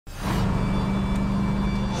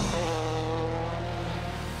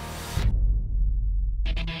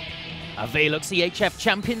A VELUX EHF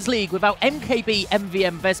Champions League without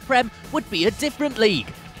MKB-MVM Veszprem would be a different league.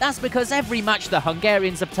 That's because every match the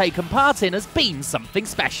Hungarians have taken part in has been something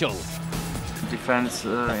special. The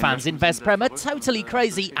fans in Veszprem are totally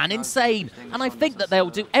crazy and insane, and I think that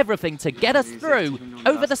they'll do everything to get us through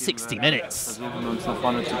over the 60 minutes.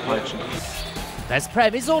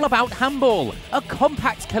 Veszprem is all about handball, a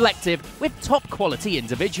compact collective with top quality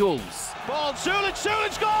individuals. Ball,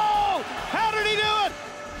 Sulic goal! How did he do it?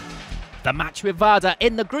 The match with Vada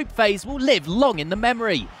in the group phase will live long in the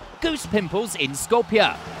memory. Goose pimples in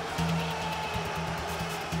Skopje.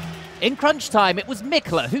 In crunch time, it was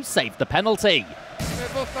Mikla who saved the penalty.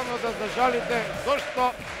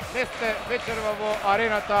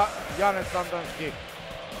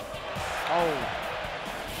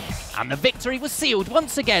 And the victory was sealed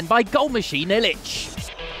once again by goal machine Ilic.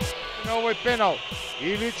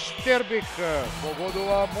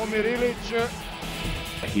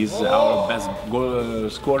 He's our best goal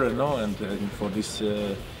scorer now, and for this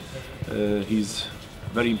he's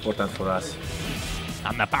very important for us.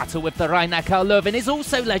 And the battle with the Rhein-Neckar Löwen is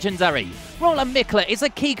also legendary. Roland Mikla is a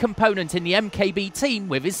key component in the MKB team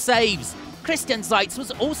with his saves. Christian Zeitz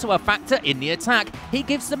was also a factor in the attack. He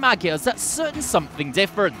gives the Magyars that certain something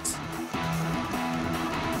different.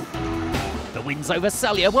 The wins over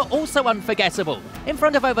Celje were also unforgettable. In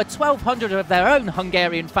front of over 1,200 of their own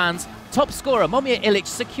Hungarian fans, top scorer Momir Ilic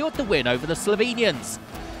secured the win over the Slovenians.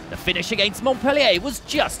 The finish against Montpellier was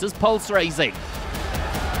just as pulse-raising.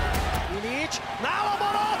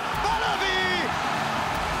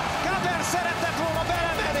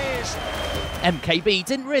 MKB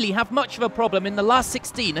didn't really have much of a problem in the last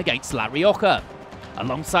 16 against La Rioja.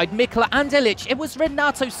 Alongside Mikla and Ilic, it was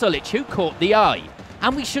Renato Sulic who caught the eye.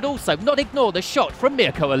 And we should also not ignore the shot from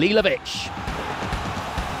Mirko Alilovic.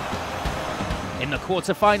 In the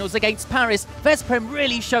quarter-finals against Paris, Veszprem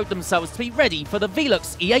really showed themselves to be ready for the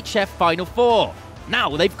VELUX EHF Final 4.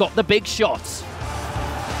 Now they've got the big shot.